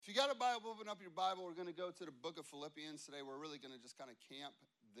got a Bible, open up your Bible. We're going to go to the book of Philippians today. We're really going to just kind of camp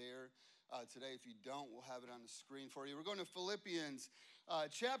there today. If you don't, we'll have it on the screen for you. We're going to Philippians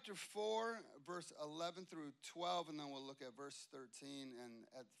chapter 4, verse 11 through 12, and then we'll look at verse 13. And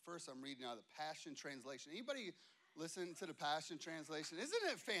at first, I'm reading out of the Passion Translation. Anybody listen to the Passion Translation?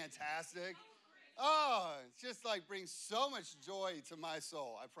 Isn't it fantastic? Oh, it's just like brings so much joy to my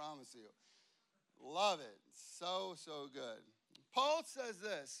soul, I promise you. Love it. So, so good. Paul says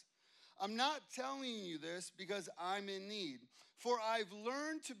this, I'm not telling you this because I'm in need, for I've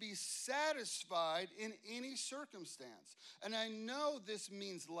learned to be satisfied in any circumstance. And I know this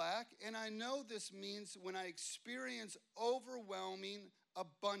means lack, and I know this means when I experience overwhelming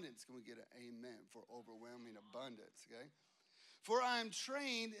abundance. Can we get an amen for overwhelming abundance, okay? For I am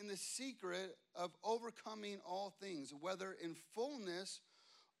trained in the secret of overcoming all things, whether in fullness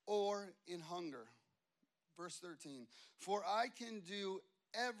or in hunger. Verse 13, for I can do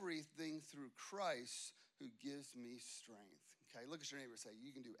everything through Christ who gives me strength. Okay, look at your neighbor and say,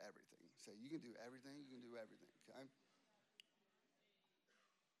 you can do everything. Say, you can do everything, you can do everything, okay?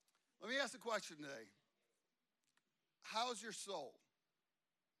 Let me ask a question today. How's your soul?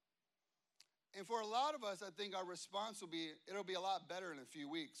 And for a lot of us, I think our response will be, it'll be a lot better in a few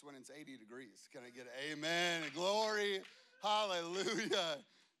weeks when it's 80 degrees. Can I get an amen and glory, hallelujah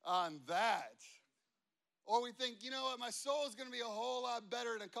on that? Or we think, you know what, my soul is going to be a whole lot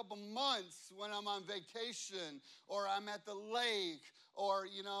better in a couple months when I'm on vacation or I'm at the lake or,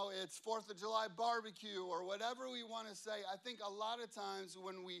 you know, it's 4th of July barbecue or whatever we want to say. I think a lot of times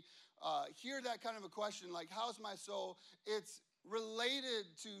when we hear that kind of a question, like, how's my soul? It's related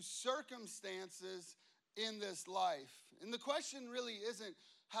to circumstances in this life. And the question really isn't,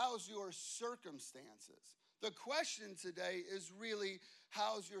 how's your circumstances? The question today is really,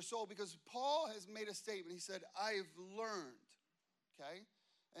 how's your soul? Because Paul has made a statement. He said, I've learned, okay?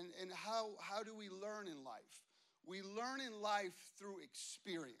 And how do we learn in life? We learn in life through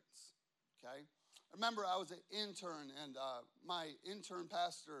experience, okay? I remember I was an intern, and my intern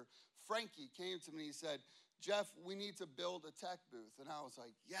pastor, Frankie, came to me and he said, Jeff, we need to build a tech booth. And I was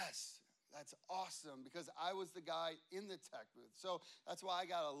like, yes, that's awesome, because I was the guy in the tech booth. So that's why I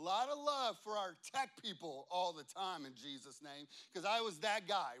got a lot of love for our tech people all the time in Jesus' name, because I was that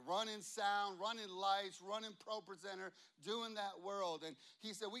guy, running sound, running lights, running Pro Presenter, doing that world. And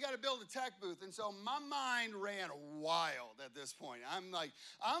he said, we got to build a tech booth. And so my mind ran wild at this point. I'm like,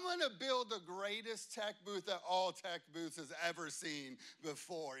 I'm going to build the greatest tech booth that all tech booths has ever seen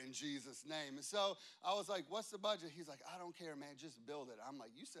before in Jesus' name. And so I was like, what's the budget? He's like, I don't care, man, just build it. I'm like,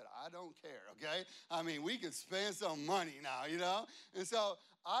 you said I don't care, okay? I mean, we could spend some money now, you know? And so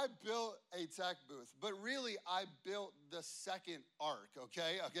I built a tech booth, but really I built the second ark,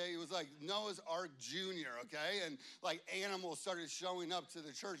 okay? It was like Noah's Ark Jr., okay? And like animals started showing up to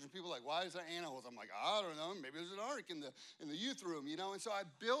the church and people were like, why is there animals? I'm like, I don't know, maybe there's an ark in the youth room, you know? And so I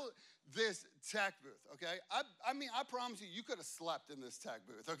built this tech booth, okay? I mean, I promise you, you could have slept in this tech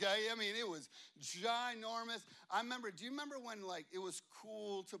booth, okay? I mean, it was ginormous. Do you remember when like it was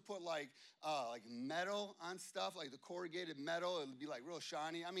cool to put like metal on stuff, like the corrugated metal, it would be like real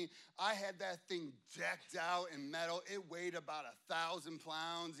shiny. I mean, I had that thing decked out in metal. It weighed about 1,000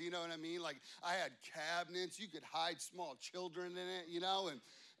 pounds, you know what I mean? Like I had cabinets, you could hide small children in it, you know?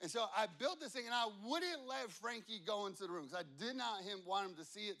 And so I built this thing, and I wouldn't let Frankie go into the room because I did not want him to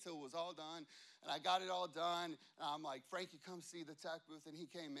see it till it was all done. And I got it all done. And I'm like, Frankie, come see the tech booth. And he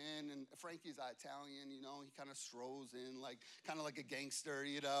came in, and Frankie's Italian, you know. He kind of strolls in, kind of like a gangster,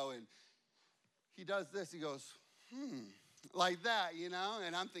 you know. And he does this. He goes, like that, you know.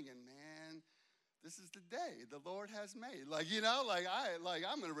 And I'm thinking, man, this is the day the Lord has made.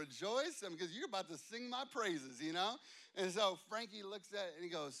 I'm going to rejoice because you're about to sing my praises, you know? And so Frankie looks at it and he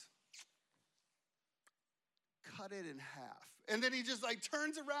goes, cut it in half. And then he just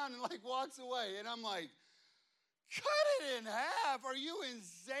turns around and walks away. And I'm like, cut it in half? Are you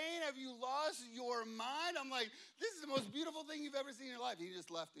insane? Have you lost your mind? I'm like, this is the most beautiful thing you've ever seen in your life. He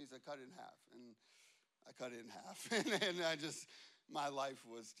just left and he said, cut it in half. And I cut it in half. And my life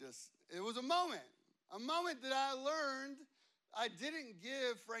was it was a moment that I learned I didn't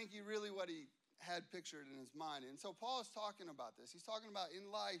give Frankie really what he had pictured in his mind. And so Paul is talking about this. He's talking about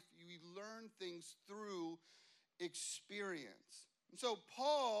in life, you learn things through experience. And so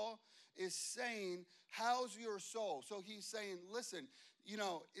Paul is saying, how's your soul? So he's saying, listen, you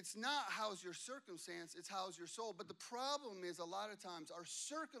know, it's not how's your circumstance, it's how's your soul. But the problem is a lot of times our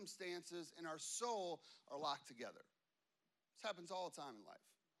circumstances and our soul are locked together. This happens all the time in life.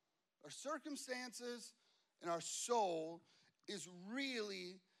 Our circumstances and our soul is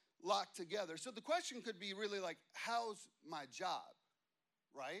really locked together. So the question could be really how's my job?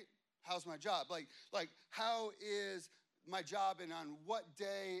 right? How's my job? Like how is my job, and on what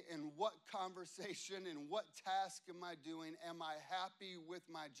day and what conversation and what task am I doing? Am I happy with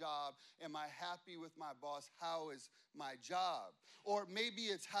my job? Am I happy with my boss? How is my job? Or maybe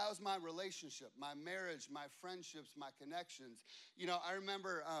it's how's my relationship, my marriage, my friendships, my connections. You know, I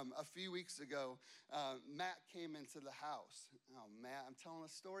remember a few weeks ago, Matt came into the house. Oh, Matt, I'm telling a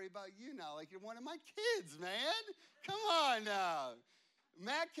story about you now, like you're one of my kids, man. Come on now.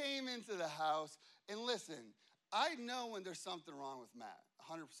 Matt came into the house, and listen, I know when there's something wrong with Matt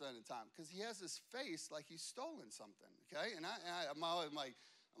 100% of the time because he has this face like he's stolen something, okay? And I'm always like,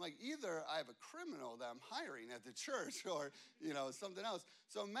 either I have a criminal that I'm hiring at the church or, you know, something else.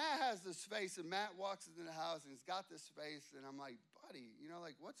 So Matt has this face, and Matt walks into the house, and he's got this face, and I'm like, buddy, you know,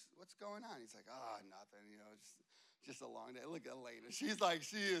 like, what's going on? He's like, oh, nothing, you know, just a long day. Look at Elena. She's like,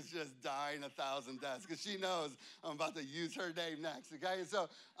 she is just dying 1,000 deaths because she knows I'm about to use her name next, okay? And so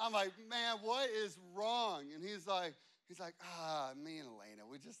I'm like, man, what is wrong? And he's like, me and Elena,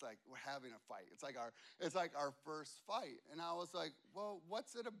 we're having a fight. It's like our first fight. And I was like, well,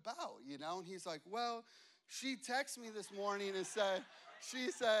 what's it about, you know? And he's like, well, she texted me this morning and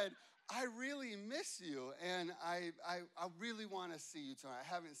she said, I really miss you, and I really want to see you tonight.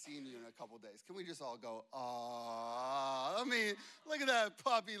 I haven't seen you in a couple days. Can we just all go, aw? I mean, look at that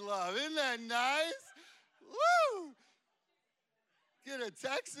puppy love. Isn't that nice? Woo! Get a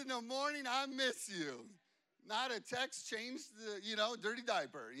text in the morning, I miss you. Not a text, change the, you know, dirty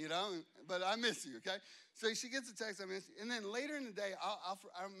diaper, you know, but I miss you, okay? So she gets a text, I miss you. And then later in the day,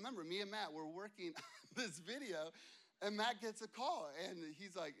 I remember me and Matt were working on this video, and Matt gets a call, and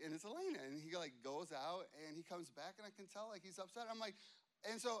he's like, and it's Elena, and he like goes out, and he comes back, and I can tell like he's upset. I'm like,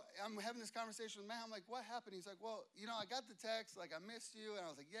 and so I'm having this conversation with Matt. I'm like, what happened? He's like, well, you know, I got the text, like I missed you, and I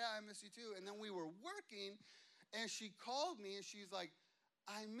was like, yeah, I miss you too. And then we were working, and she called me, and she's like,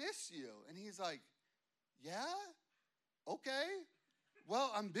 I miss you, and he's like, yeah, okay. Well,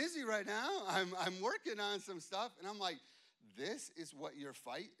 I'm busy right now. I'm working on some stuff, and I'm like, this is what your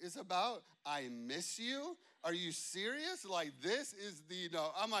fight is about? I miss you? Are you serious? Like, this is the,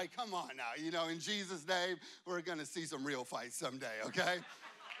 no, I'm like, come on now, you know, in Jesus' name, we're going to see some real fights someday, okay?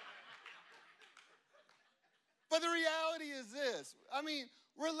 But the reality is this. I mean,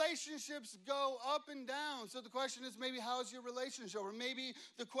 relationships go up and down. So the question is maybe how's your relationship? Or maybe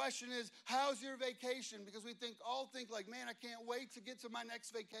the question is how's your vacation? Because we all think like, man, I can't wait to get to my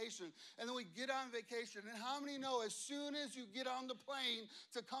next vacation. And then we get on vacation. And how many know as soon as you get on the plane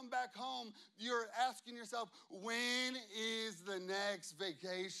to come back home, you're asking yourself, when is the next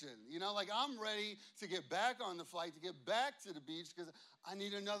vacation? You know, like I'm ready to get back on the flight, to get back to the beach because I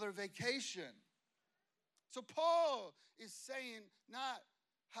need another vacation. So Paul is saying not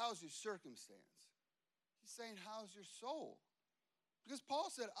how's your circumstance. He's saying how's your soul. Because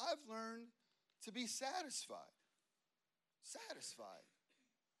Paul said, I've learned to be satisfied. Satisfied.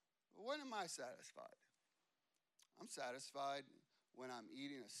 When am I satisfied? I'm satisfied when I'm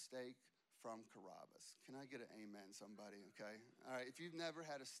eating a steak from Carrabba's. Can I get an amen, somebody, okay? All right, if you've never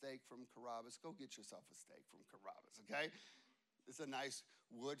had a steak from Carrabba's, go get yourself a steak from Carrabba's, okay? It's a nice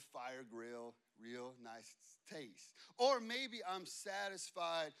wood fire grill, real nice taste. Or maybe I'm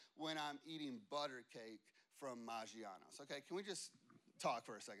satisfied when I'm eating butter cake from Maggiano's. Okay, can we just talk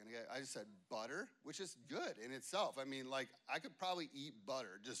for a second? Okay, I just said butter, which is good in itself. I mean, like, I could probably eat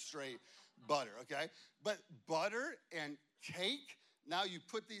butter, just straight butter, okay? But butter and cake, now you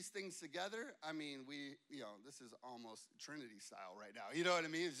put these things together, I mean, this is almost Trinity style right now. You know what I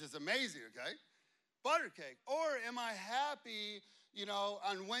mean? It's just amazing, okay? Butter cake. Or am I happy, you know,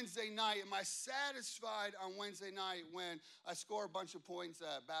 on Wednesday night? Am I satisfied on Wednesday night when I score a bunch of points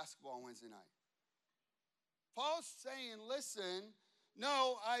at basketball on Wednesday night? Paul's saying, listen,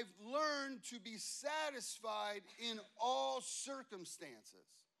 no, I've learned to be satisfied in all circumstances.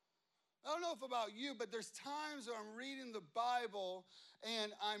 I don't know if about you, but there's times when I'm reading the Bible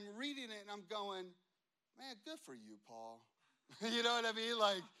and I'm reading it and I'm going, man, good for you, Paul. You know what I mean?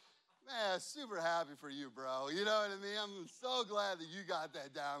 Like, man, super happy for you, bro. You know what I mean? I'm so glad that you got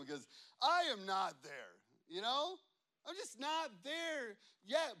that down because I am not there, you know? I'm just not there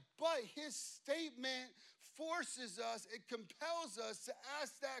yet. But his statement forces us, it compels us to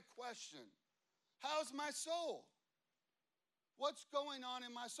ask that question. How's my soul? What's going on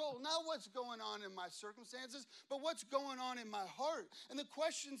in my soul? Not what's going on in my circumstances, but what's going on in my heart. And the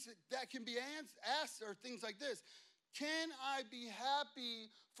questions that can be asked are things like this. Can I be happy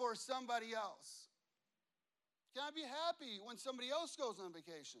for somebody else? Can I be happy when somebody else goes on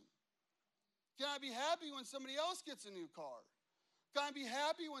vacation? Can I be happy when somebody else gets a new car? Can I be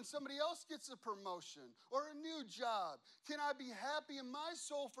happy when somebody else gets a promotion or a new job? Can I be happy in my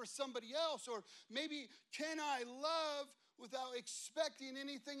soul for somebody else? Or maybe can I love without expecting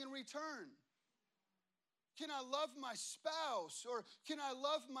anything in return? Can I love my spouse? Or can I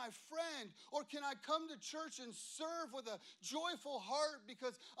love my friend? Or can I come to church and serve with a joyful heart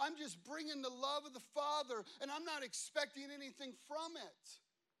because I'm just bringing the love of the Father and I'm not expecting anything from it?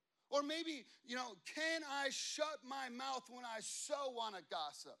 Or maybe, can I shut my mouth when I so want to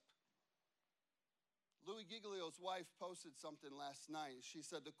gossip? Louis Giglio's wife posted something last night. She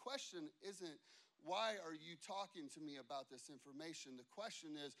said, the question isn't, why are you talking to me about this information? The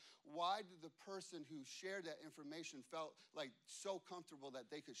question is, why did the person who shared that information felt like so comfortable that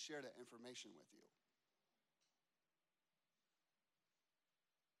they could share that information with you?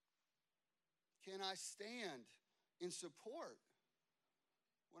 Can I stand in support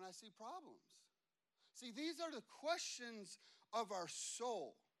when I see problems? See, these are the questions of our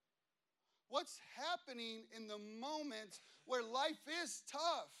soul. What's happening in the moments where life is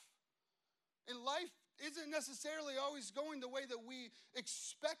tough? And life isn't necessarily always going the way that we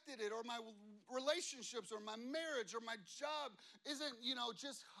expected it, or my relationships or my marriage or my job isn't,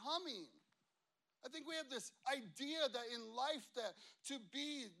 just humming. I think we have this idea that in life that to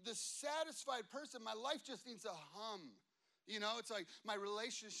be the satisfied person, my life just needs to hum. It's like my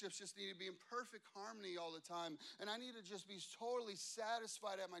relationships just need to be in perfect harmony all the time. And I need to just be totally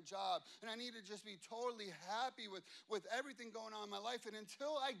satisfied at my job. And I need to just be totally happy with everything going on in my life. And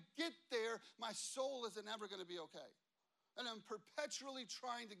until I get there, my soul isn't ever going to be okay. And I'm perpetually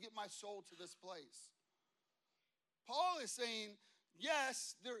trying to get my soul to this place. Paul is saying,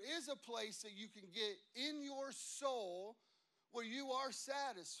 yes, there is a place that you can get in your soul where you are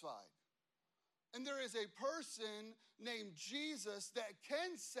satisfied. And there is a person named Jesus that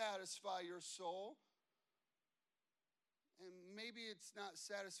can satisfy your soul. And maybe it's not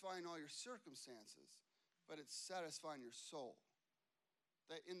satisfying all your circumstances, but it's satisfying your soul.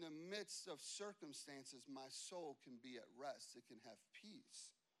 That in the midst of circumstances, my soul can be at rest. It can have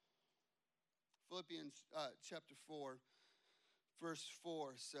peace. Philippians chapter 4, verse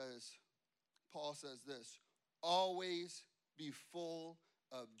 4 says, Paul says this, always be full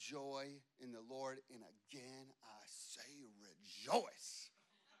of joy in the Lord, and again I say rejoice.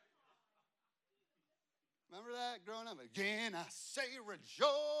 Remember that growing up? Again I say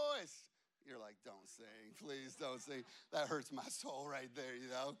rejoice. You're like, don't sing, please don't sing. That hurts my soul right there,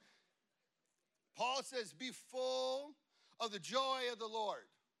 Paul says, be full of the joy of the Lord.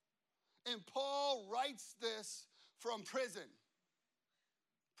 And Paul writes this from prison.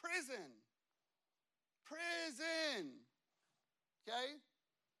 Prison. Okay?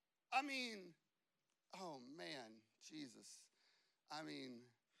 Oh man, Jesus. I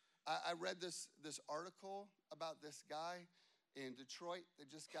read this article about this guy in Detroit that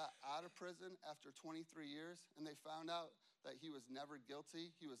just got out of prison after 23 years, and they found out that he was never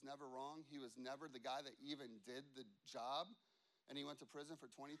guilty, he was never wrong, he was never the guy that even did the job, and he went to prison for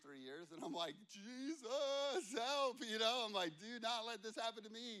 23 years, and I'm like, Jesus, help, I'm like, do not let this happen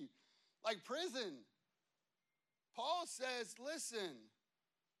to me. Like prison. Paul says, listen,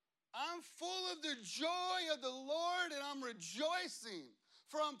 I'm full of the joy of the Lord, and I'm rejoicing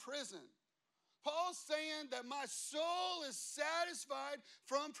from prison. Paul's saying that my soul is satisfied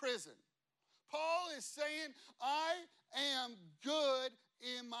from prison. Paul is saying, I am good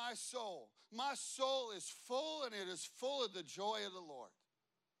in my soul. My soul is full, and it is full of the joy of the Lord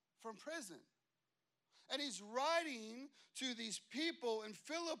from prison. And he's writing to these people in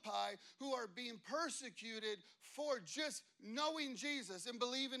Philippi who are being persecuted for just knowing Jesus and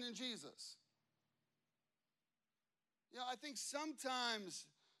believing in Jesus. I think sometimes,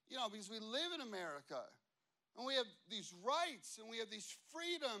 because we live in America, and we have these rights, and we have these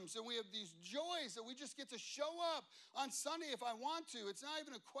freedoms, and we have these joys that we just get to show up on Sunday if I want to. It's not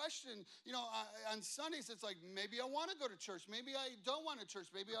even a question. On Sundays, it's like, maybe I want to go to church. Maybe I don't want to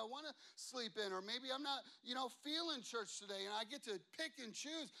church. Maybe I want to sleep in, or maybe I'm not, feeling church today, and I get to pick and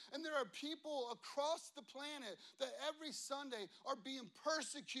choose. And there are people across the planet that every Sunday are being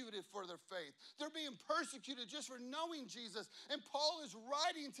persecuted for their faith. They're being persecuted just for knowing Jesus. And Paul is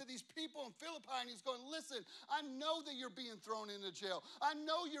writing to these people in Philippi, and he's going, listen, I know that you're being thrown into jail. I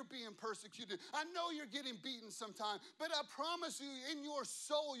know you're being persecuted. I know you're getting beaten sometime. But I promise you, in your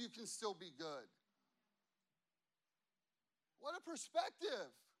soul, you can still be good. What a perspective.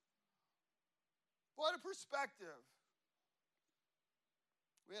 What a perspective.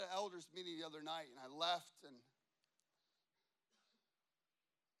 We had an elders meeting the other night, and I left, and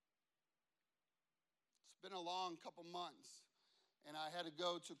it's been a long couple months. And I had to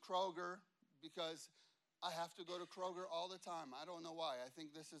go to Kroger because I have to go to Kroger all the time. I don't know why. I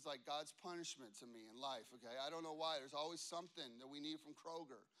think this is like God's punishment to me in life, okay? I don't know why. There's always something that we need from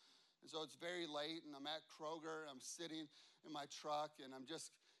Kroger. And so it's very late, and I'm at Kroger. I'm sitting in my truck, and I'm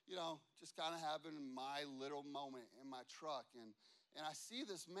just kind of having my little moment in my truck. And I see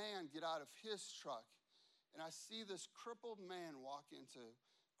this man get out of his truck, and I see this crippled man walk into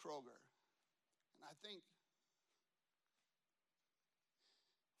Kroger. And I think,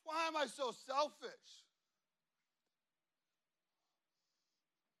 why am I so selfish?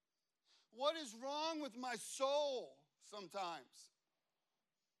 What is wrong with my soul sometimes?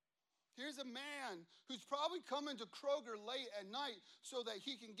 Here's a man who's probably coming to Kroger late at night so that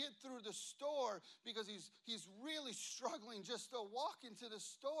he can get through the store because he's really struggling just to walk into the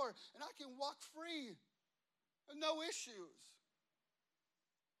store, and I can walk free, no issues.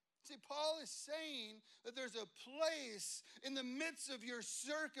 See, Paul is saying that there's a place in the midst of your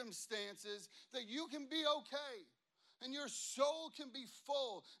circumstances that you can be okay. And your soul can be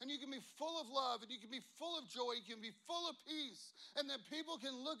full, and you can be full of love, and you can be full of joy, you can be full of peace. And then people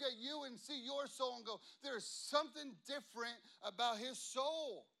can look at you and see your soul and go, there's something different about his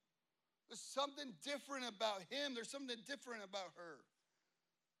soul. There's something different about him. There's something different about her.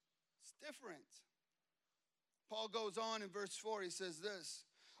 It's different. Paul goes on in verse 4, he says this,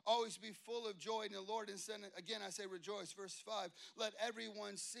 always be full of joy in the Lord. And again, I say rejoice. Verse 5, let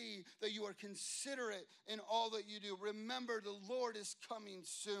everyone see that you are considerate in all that you do. Remember, the Lord is coming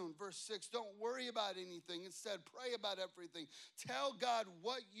soon. Verse 6, don't worry about anything. Instead, pray about everything. Tell God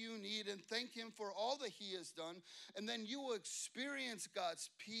what you need and thank him for all that he has done. And then you will experience God's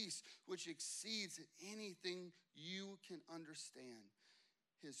peace, which exceeds anything you can understand.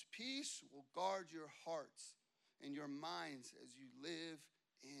 His peace will guard your hearts and your minds as you live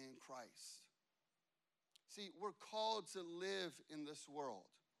in Christ. See, we're called to live in this world.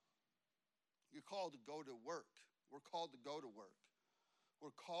 You're called to go to work. We're called to go to work.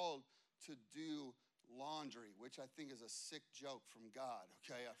 We're called to do laundry, which I think is a sick joke from God,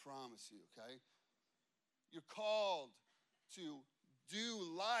 okay? I promise you, okay? You're called to do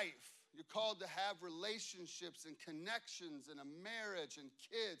life. You're called to have relationships and connections and a marriage and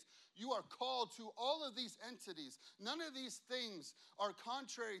kids. You are called to all of these entities. None of these things are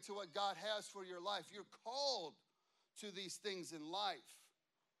contrary to what God has for your life. You're called to these things in life.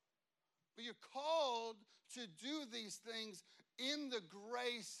 But you're called to do these things in the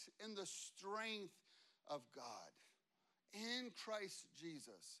grace and the strength of God. In Christ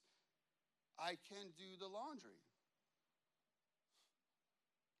Jesus, I can do the laundry.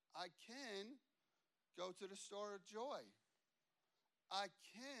 I can go to the store of joy. I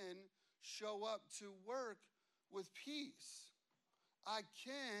can show up to work with peace. I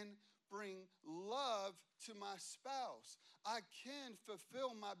can bring love to my spouse. I can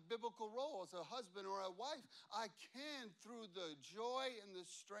fulfill my biblical role as a husband or a wife. I can through the joy and the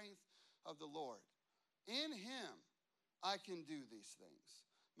strength of the Lord. In him, I can do these things.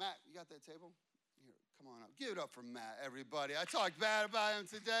 Matt, you got that table? Here, come on up. Give it up for Matt, everybody. I talked bad about him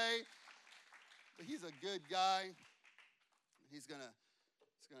today, but he's a good guy. He's gonna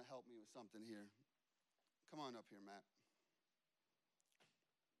help me with something here. Come on up here, Matt.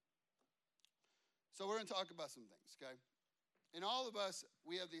 So we're gonna talk about some things, okay? And all of us,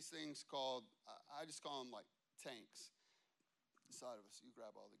 we have these things called, I just call them like tanks inside of us. You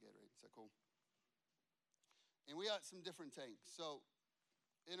grab all the Gatorade. Is that cool? And we got some different tanks. So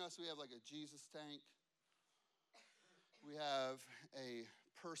in us, we have like a Jesus tank. We have a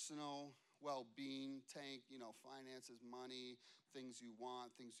personal well-being tank, finances, money, things you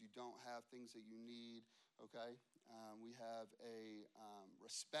want, things you don't have, things that you need, okay? We have a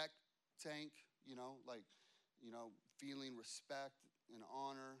respect tank, feeling respect and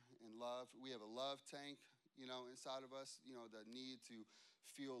honor and love. We have a love tank, inside of us, the need to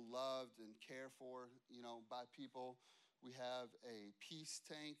feel loved and cared for, by people. We have a peace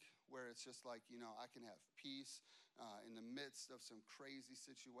tank where it's just like, I can have peace in the midst of some crazy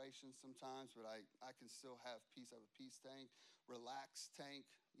situations sometimes, but I can still have peace. I have a peace tank. Relax tank,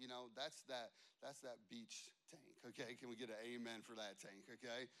 that's that beach tank, okay? Can we get an amen for that tank,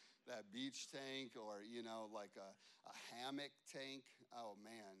 okay? That beach tank or, like a hammock tank. Oh,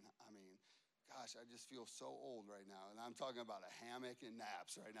 man, gosh, I just feel so old right now. And I'm talking about a hammock and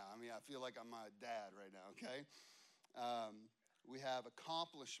naps right now. I feel like I'm my dad right now, okay? We have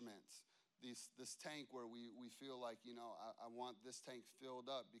accomplishments. This tank where we feel like, I want this tank filled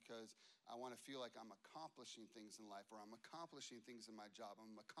up because I want to feel like I'm accomplishing things in life, or I'm accomplishing things in my job.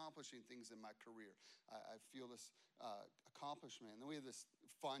 I'm accomplishing things in my career. I feel this accomplishment. And then we have this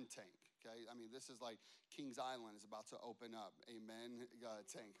fun tank, Okay, I mean, this is like Kings Island is about to open up. Amen.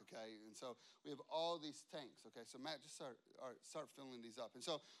 Tank. Okay, and so we have all these tanks. Okay, so Matt, just start filling these up. And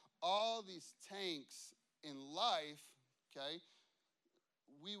so all these tanks in life, okay,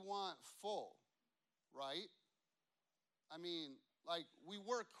 we want full, right? I mean, like we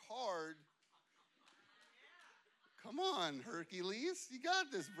work hard. Come on, Hercules, you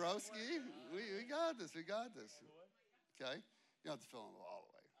got this, broski. We got this. We got this. Okay, you don't have to fill them all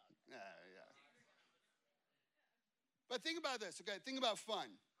the way. Yeah. But think about this, okay? Think about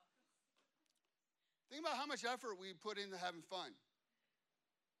fun. Think about how much effort we put into having fun.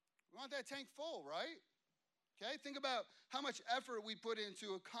 We want that tank full, right? Okay, think about how much effort we put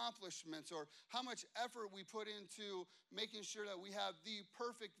into accomplishments or how much effort we put into making sure that we have the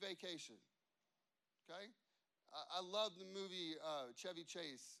perfect vacation. Okay? I love the movie Chevy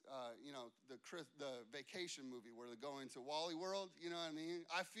Chase, the vacation movie where they're going to Wally World, you know what I mean?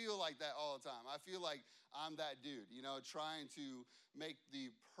 I feel like that all the time. I feel like I'm that dude, trying to make the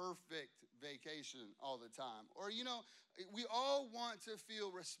perfect vacation all the time. Or, we all want to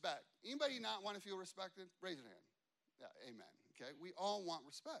feel respect. Anybody not want to feel respected? Raise your hand. Yeah, amen. Okay, we all want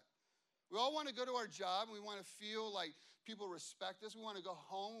respect. We all want to go to our job and we want to feel like people respect us. We want to go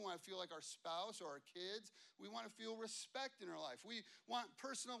home. We want to feel like our spouse or our kids. We want to feel respect in our life. We want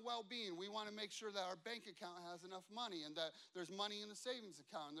personal well-being. We want to make sure that our bank account has enough money and that there's money in the savings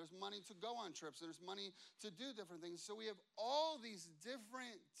account and there's money to go on trips and there's money to do different things. So we have all these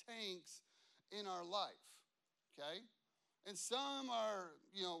different tanks in our life, okay? And some are,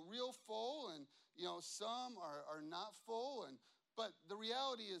 real full and, some are not full. But the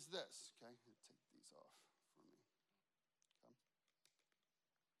reality is this, okay? Take these off for me. Okay.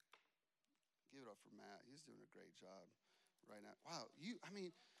 Give it up for Matt. He's doing a great job right now. Wow,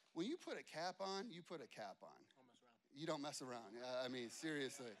 when you put a cap on, you put a cap on. Don't mess around. You don't mess around. Yeah, I mean,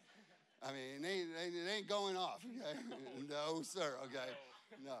 seriously. I mean, it ain't going off, okay? No, sir, okay?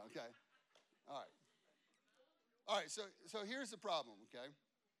 No, okay. All right, so here's the problem, okay?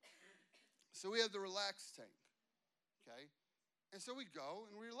 So we have the relaxed tank, okay? And so we go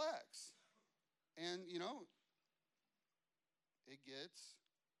and we relax. And, it gets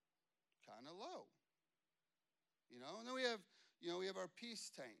kind of low. And then we have our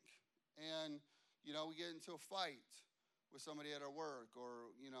peace tank. And, we get into a fight with somebody at our work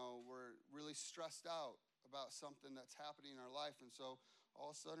or, we're really stressed out about something that's happening in our life. And so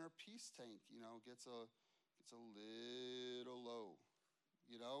all of a sudden our peace tank, gets a little low,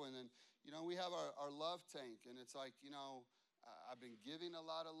 and then, we have our love tank and it's like, I've been giving a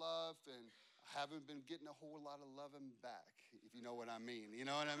lot of love and I haven't been getting a whole lot of loving back, if you know what I mean. You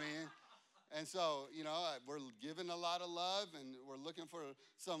know what I mean? And so, we're giving a lot of love and we're looking for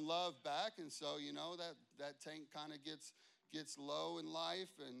some love back. And so, that tank kind of gets low in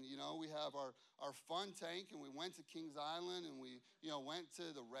life. And, we have our fun tank and we went to Kings Island and we, went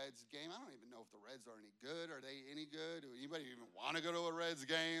to the Reds game. I don't even know if the Reds are any good. Are they any good? Do anybody even want to go to a Reds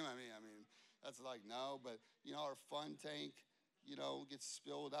game? I mean, that's like, no. But, our fun tank, gets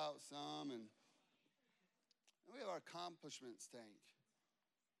spilled out some. And we have our accomplishments tank.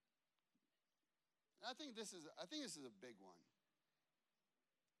 And I think this is a big one,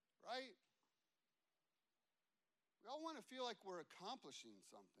 right? We all want to feel like we're accomplishing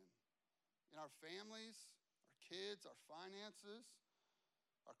something in our families, our kids, our finances,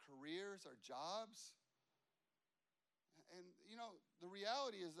 our careers, our jobs. And, the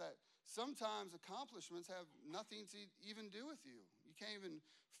reality is that sometimes accomplishments have nothing to even do with you. You can't even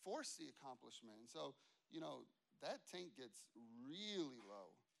force the accomplishment. And so, that tank gets really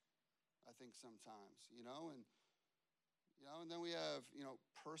low, I think sometimes, and then we have,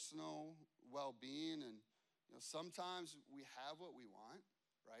 personal well-being and, sometimes we have what we want,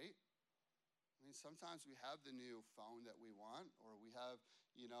 right? I mean, sometimes we have the new phone that we want, or we have,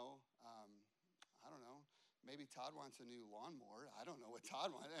 I don't know, maybe Todd wants a new lawnmower. I don't know what Todd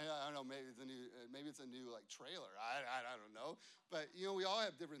wants. I don't know, maybe it's a new like trailer. I don't know. But, we all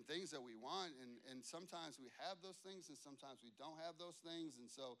have different things that we want, and sometimes we have those things, and sometimes we don't have those things,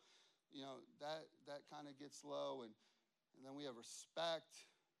 and so, that kind of gets low, and then we have respect.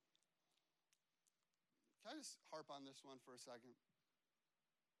 Can I just harp on this one for a second?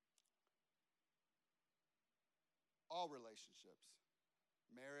 All relationships,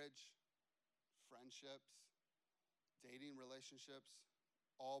 marriage, friendships, dating relationships,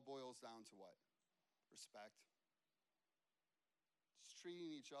 all boils down to what? Respect. Just treating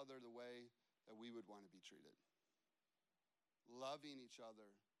each other the way that we would want to be treated. Loving each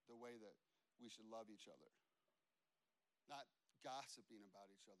other the way that we should love each other. Not gossiping about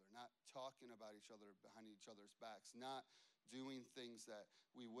each other, not talking about each other behind each other's backs, not doing things that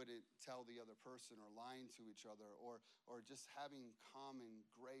we wouldn't tell the other person, or lying to each other, or just having common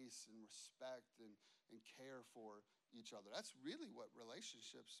grace and respect and care for each other. That's really what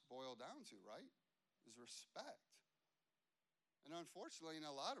relationships boil down to, right? Is respect. And unfortunately, in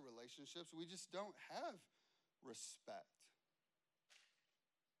a lot of relationships, we just don't have respect.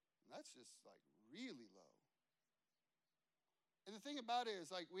 And that's just like really low. And the thing about it is,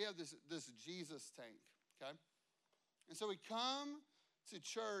 like, we have this Jesus tank, okay? And so we come to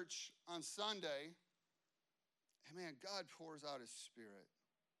church on Sunday, and man, God pours out his Spirit.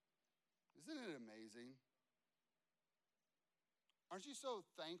 Isn't it amazing? Aren't you so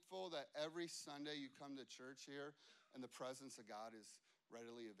thankful that every Sunday you come to church here and the presence of God is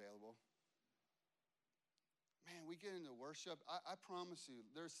readily available? Man, we get into worship. I promise you,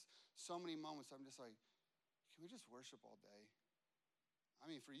 there's so many moments I'm just like, can we just worship all day? I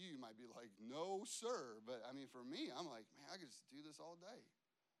mean, for you, you might be like, no, sir. But I mean, for me, I'm like, man, I could just do this all day.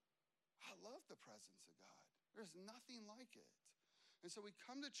 I love the presence of God. There's nothing like it. And so we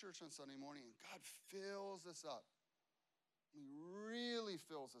come to church on Sunday morning, and God fills us up. He really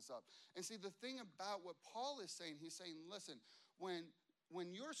fills us up. And see, the thing about what Paul is saying, he's saying, listen, when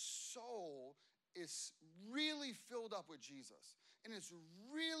your soul is really filled up with Jesus and is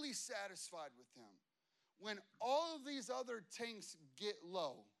really satisfied with him, when all of these other tanks get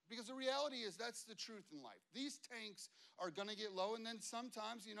low, because the reality is that's the truth in life. These tanks are going to get low, and then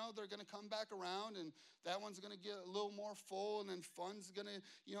sometimes, they're going to come back around, and that one's going to get a little more full, and then fun's going to,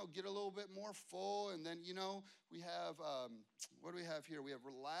 get a little bit more full, and then, we have, what do we have here? We have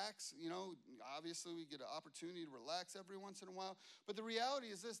relax. Obviously we get an opportunity to relax every once in a while, but the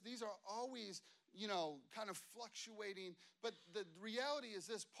reality is this: these are always, kind of fluctuating, but the reality is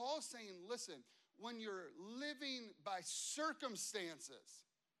this: Paul's saying, listen, when you're living by circumstances,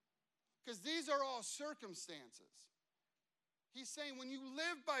 because these are all circumstances. He's saying when you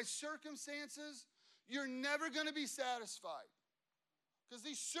live by circumstances, you're never going to be satisfied. Because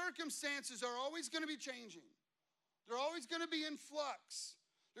these circumstances are always going to be changing. They're always going to be in flux.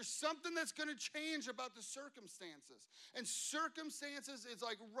 There's something that's going to change about the circumstances. And circumstances is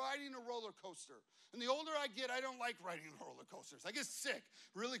like riding a roller coaster. And the older I get, I don't like riding roller coasters. I get sick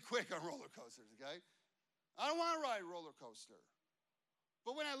really quick on roller coasters, okay? I don't want to ride a roller coaster.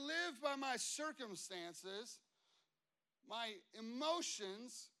 But when I live by my circumstances, my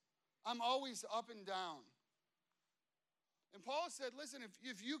emotions, I'm always up and down. And Paul said, listen,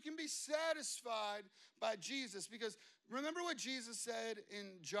 if you can be satisfied by Jesus, because remember what Jesus said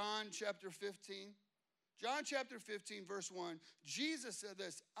in John chapter 15? John chapter 15, verse 1, Jesus said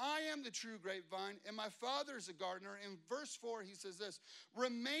this: I am the true grapevine, and my Father is a gardener. In verse 4, he says this: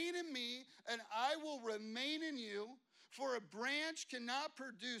 remain in me, and I will remain in you. For a branch cannot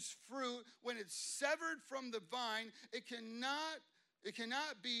produce fruit when it's severed from the vine. It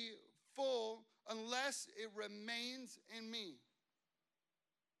cannot be full unless it remains in me.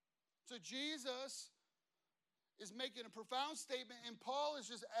 So Jesus is making a profound statement, and Paul is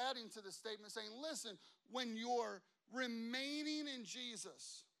just adding to the statement, saying, listen, when you're remaining in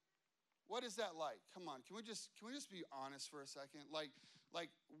Jesus, what is that like? Come on, can we just be honest for a second? Like,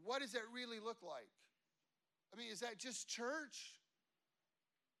 what does that really look like? I mean, is that just church?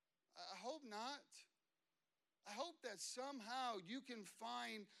 I hope not. I hope that somehow you can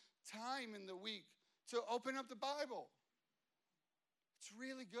find time in the week to open up the Bible. It's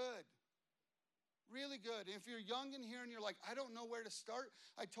really good. Really good. And if you're young in here and you're like, I don't know where to start,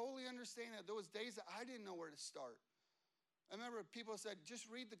 I totally understand that. There was days that I didn't know where to start. I remember people said,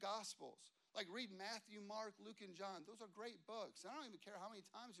 just read the Gospels. Like read Matthew, Mark, Luke, and John. Those are great books. I don't even care how many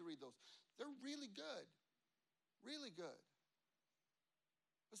times you read those. They're really good. Really good.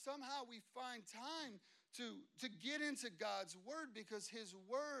 But somehow we find time to get into God's word, because his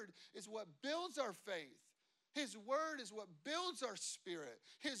word is what builds our faith. His word is what builds our spirit.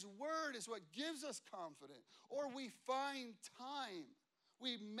 His word is what gives us confidence. Or we find time.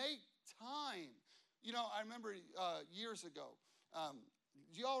 We make time. I remember years ago,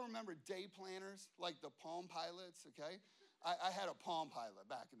 do you all remember day planners, like the Palm Pilots, okay? I had a Palm Pilot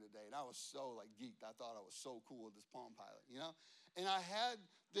back in the day, and I was so geeked. I thought I was so cool with this Palm Pilot, And I had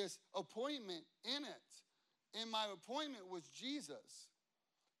this appointment in it, and my appointment was Jesus.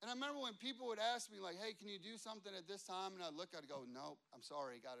 And I remember when people would ask me, like, hey, can you do something at this time? And I'd look at it and go, nope, I'm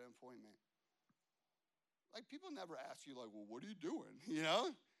sorry, got an appointment. Like, people never ask you, like, well, what are you doing,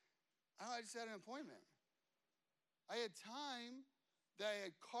 I just had an appointment. I had time that I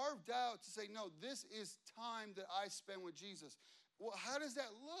had carved out to say, no, this is time that I spend with Jesus. Well, how does that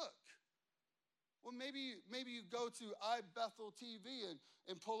look? Well, maybe you go to iBethel TV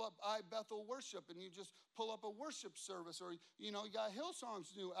and pull up iBethel Worship, and you just pull up a worship service, or you got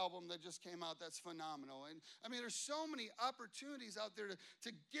Hillsong's new album that just came out that's phenomenal. And I mean, there's so many opportunities out there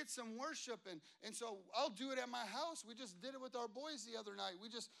to get some worship, and so I'll do it at my house. We just did it with our boys the other night.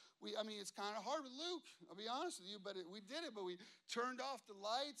 I mean, it's kind of hard with Luke, I'll be honest with you, but we did it. But we turned off the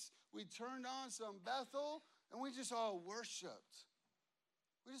lights, we turned on some Bethel, and we just all worshiped.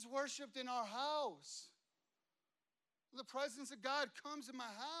 We just worshiped in our house. The presence of God comes in my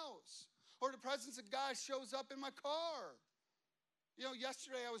house. Or the presence of God shows up in my car.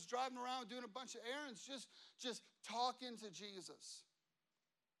 Yesterday I was driving around doing a bunch of errands, just talking to Jesus.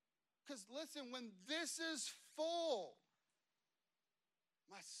 Because listen, when this is full,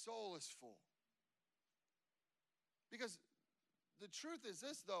 my soul is full. Because the truth is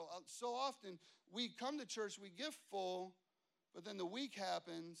this, though, so often we come to church, we get full, but then the week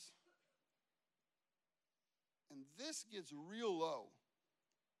happens, and this gets real low.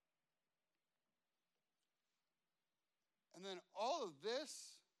 And then all of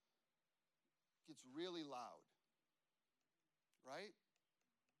this gets really loud, right?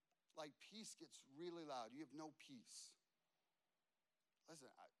 Like peace gets really loud. You have no peace. Listen,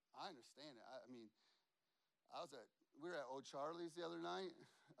 I understand it. I mean, we were at Old Charlie's the other night,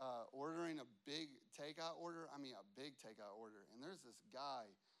 ordering a big takeout order. I mean, a big takeout order. And there's this guy,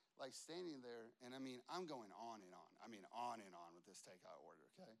 like, standing there, and I mean, I'm going on and on. I mean, on and on with this takeout order,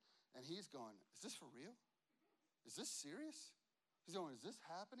 okay? And he's going, is this for real? Is this serious? He's going, is this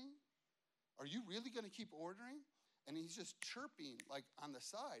happening? Are you really going to keep ordering? And he's just chirping, like, on the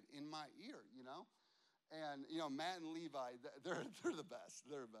side in my ear, And, Matt and Levi, they're the best.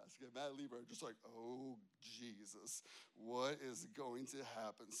 They're the best. Okay, Matt and Levi are just like, oh, Jesus, what is going to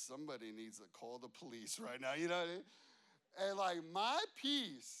happen? Somebody needs to call the police right now, you know what I mean? And, like, my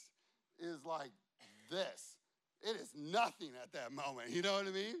peace is like this. It is nothing at that moment, you know what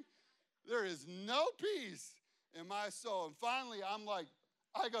I mean? There is no peace in my soul. And finally, I'm like,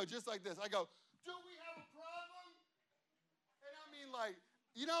 I go just like this. I go, do we have a problem? And I mean, like,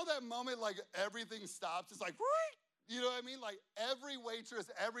 that moment, like, everything stops. It's like, you know what I mean? Like, every waitress,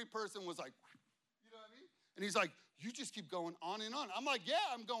 every person was like, you know what I mean? And he's like, you just keep going on and on. I'm like,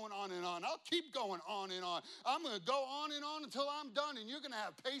 yeah, I'm going on and on. I'll keep going on and on. I'm going to go on and on until I'm done, and you're going to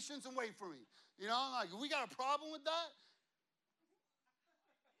have patience and wait for me. Like, we got a problem with that?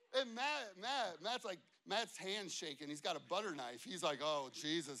 And Matt's hand's shaking. He's got a butter knife. He's like, oh,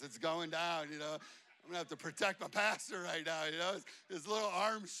 Jesus, it's going down, I'm going to have to protect my pastor right now, His little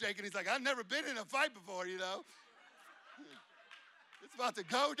arm's shaking. He's like, I've never been in a fight before, It's about to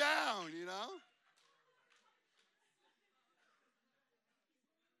go down,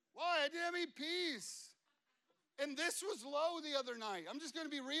 Why? I didn't have any peace. And this was low the other night. I'm just going to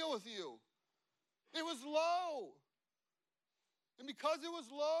be real with you. It was low. And because it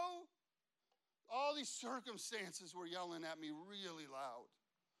was low, all these circumstances were yelling at me really loud.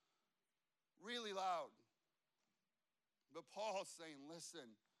 Really loud. But Paul's saying,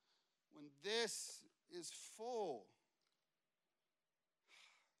 listen, when this is full,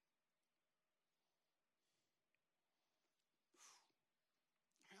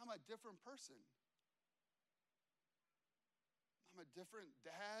 I'm a different person. I'm a different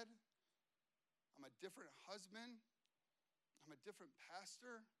dad. I'm a different husband. I'm a different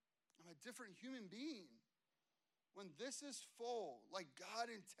pastor. I'm a different human being. When this is full, like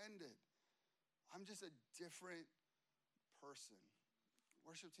God intended, I'm just a different person.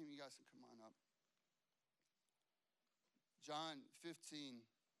 Worship team, you guys can come on up. John 15,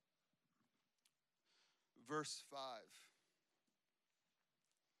 verse 5.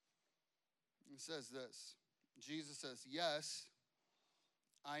 It says this. Jesus says, yes,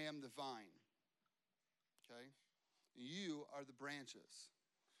 I am the vine. Okay? You are the branches.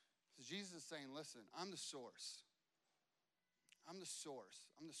 So Jesus is saying, listen, I'm the source. I'm the source.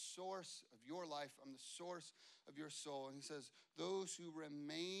 I'm the source of your life. I'm the source of your soul. And he says, those who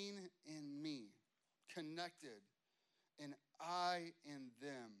remain in me, connected, and I in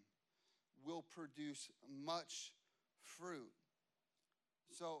them, will produce much fruit.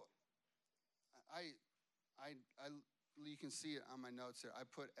 So you can see it on my notes here. I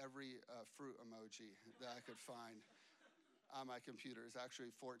put every fruit emoji that I could find on my computer. It's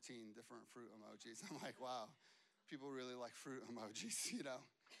actually 14 different fruit emojis. I'm like, wow. People really like fruit emojis,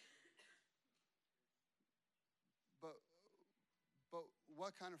 But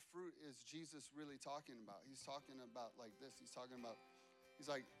what kind of fruit is Jesus really talking about? He's talking about like this. He's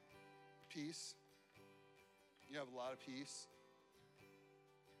like, peace. You have a lot of peace.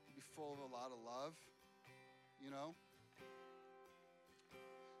 You be full of a lot of love,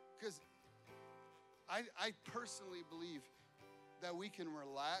 Because I personally believe that we can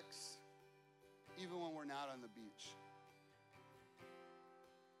relax even when we're not on the beach.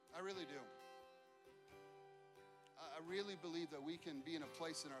 I really do. I really believe that we can be in a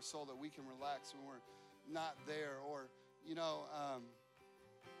place in our soul that we can relax when we're not there. Or,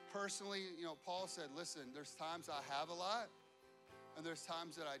 personally, Paul said, listen, there's times I have a lot and there's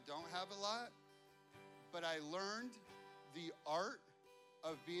times that I don't have a lot, but I learned the art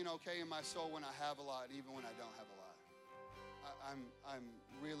of being okay in my soul when I have a lot, even when I don't have a lot. I'm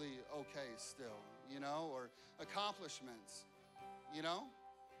really okay still, or accomplishments,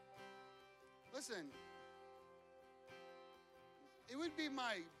 Listen, it would be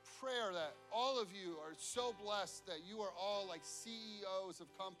my prayer that all of you are so blessed that you are all like CEOs of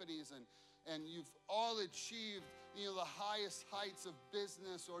companies and you've all achieved, the highest heights of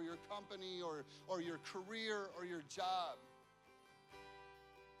business or your company or your career or your job.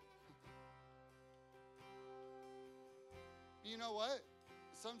 You know what?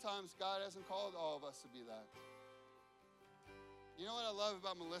 Sometimes God hasn't called all of us to be that. You know what I love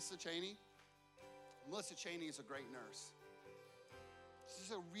about Melissa Cheney? Melissa Cheney is a great nurse.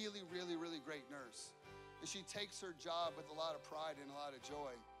 She's a really, really, really great nurse. And she takes her job with a lot of pride and a lot of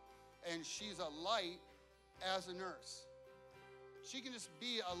joy. And she's a light as a nurse. She can just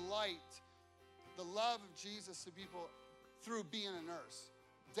be a light, the love of Jesus to people through being a nurse.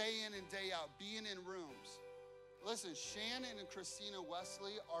 Day in and day out, being in rooms. Listen, Shannon and Christina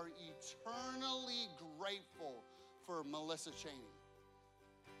Wesley are eternally grateful for Melissa Cheney.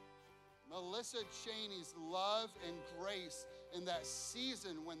 Melissa Cheney's love and grace in that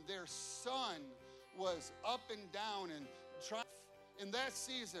season when their son was up and down and trying, in that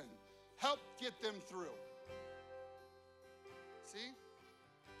season, helped get them through.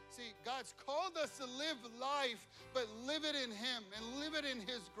 See, God's called us to live life, but live it in Him and live it in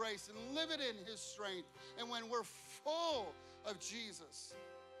His grace and live it in His strength. And when we're full of Jesus,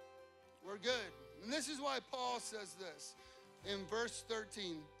 we're good. And this is why Paul says this in verse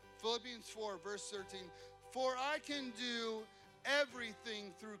 13, Philippians 4, verse 13, for I can do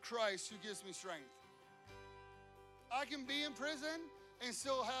everything through Christ who gives me strength. I can be in prison and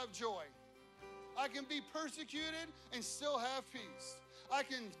still have joy. I can be persecuted and still have peace. I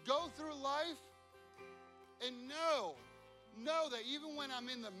can go through life and know that even when I'm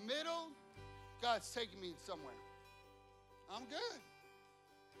in the middle, God's taking me somewhere. I'm good.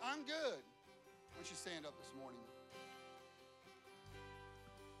 I'm good. Why don't you stand up this morning?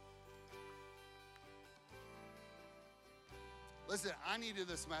 Listen, I needed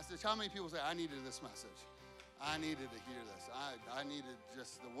this message. How many people say, I needed this message? I needed to hear this. I needed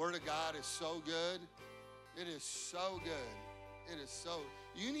just, the Word of God is so good. It is so good. It is so,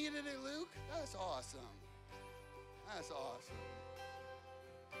 you needed it, Luke? That's awesome. That's awesome.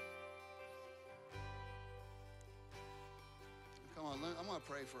 Come on, I'm going to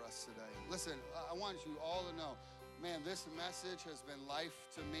pray for us today. Listen, I want you all to know, man, this message has been life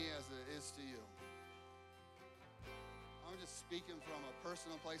to me as it is to you. I'm just speaking from a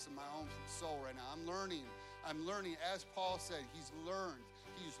personal place in my own soul right now. I'm learning, as Paul said, he's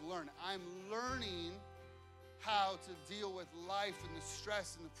learned. I'm learning how to deal with life and the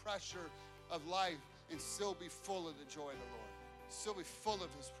stress and the pressure of life and still be full of the joy of the Lord. Still be full of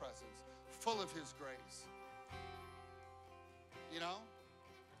His presence, full of His grace.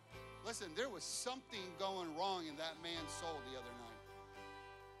 Listen, there was something going wrong in that man's soul the other night.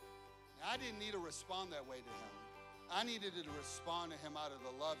 I didn't need to respond that way to him. I needed to respond to him out of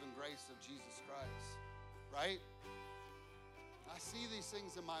the love and grace of Jesus Christ, right? I see these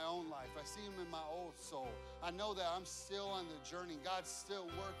things in my own life. I see them in my old soul. I know that I'm still on the journey. God's still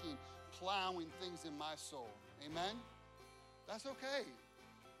working, plowing things in my soul. Amen? That's okay.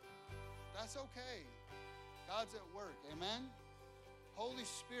 That's okay. God's at work. Amen? Holy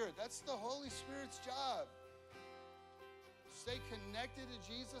Spirit, that's the Holy Spirit's job. Stay connected to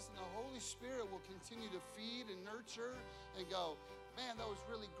Jesus and the Holy Spirit will continue to feed and nurture and go, man, that was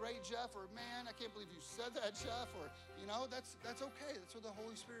really great, Jeff, or man, I can't believe you said that, Jeff, or, that's okay. That's what the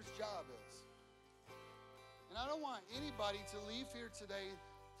Holy Spirit's job is. And I don't want anybody to leave here today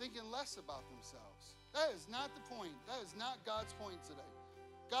thinking less about themselves. That is not the point. That is not God's point today.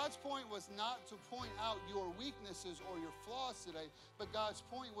 God's point was not to point out your weaknesses or your flaws today, but God's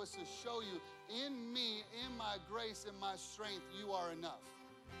point was to show you, in me, in my grace, in my strength, you are enough.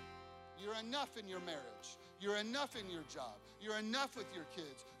 You're enough in your marriage. You're enough in your job. You're enough with your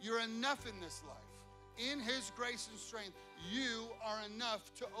kids. You're enough in this life. In His grace and strength, you are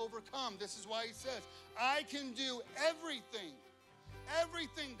enough to overcome. This is why He says, I can do everything.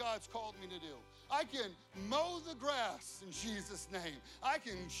 Everything God's called me to do. I can mow the grass in Jesus' name. I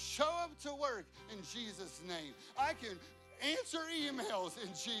can show up to work in Jesus' name. I can answer emails in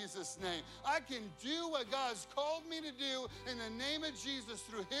Jesus' name. I can do what God's called me to do in the name of Jesus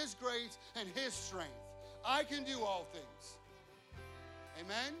through his grace and his strength. I can do all things.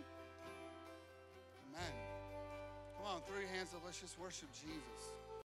 Amen? Amen. Come on, throw your hands up. Let's just worship Jesus.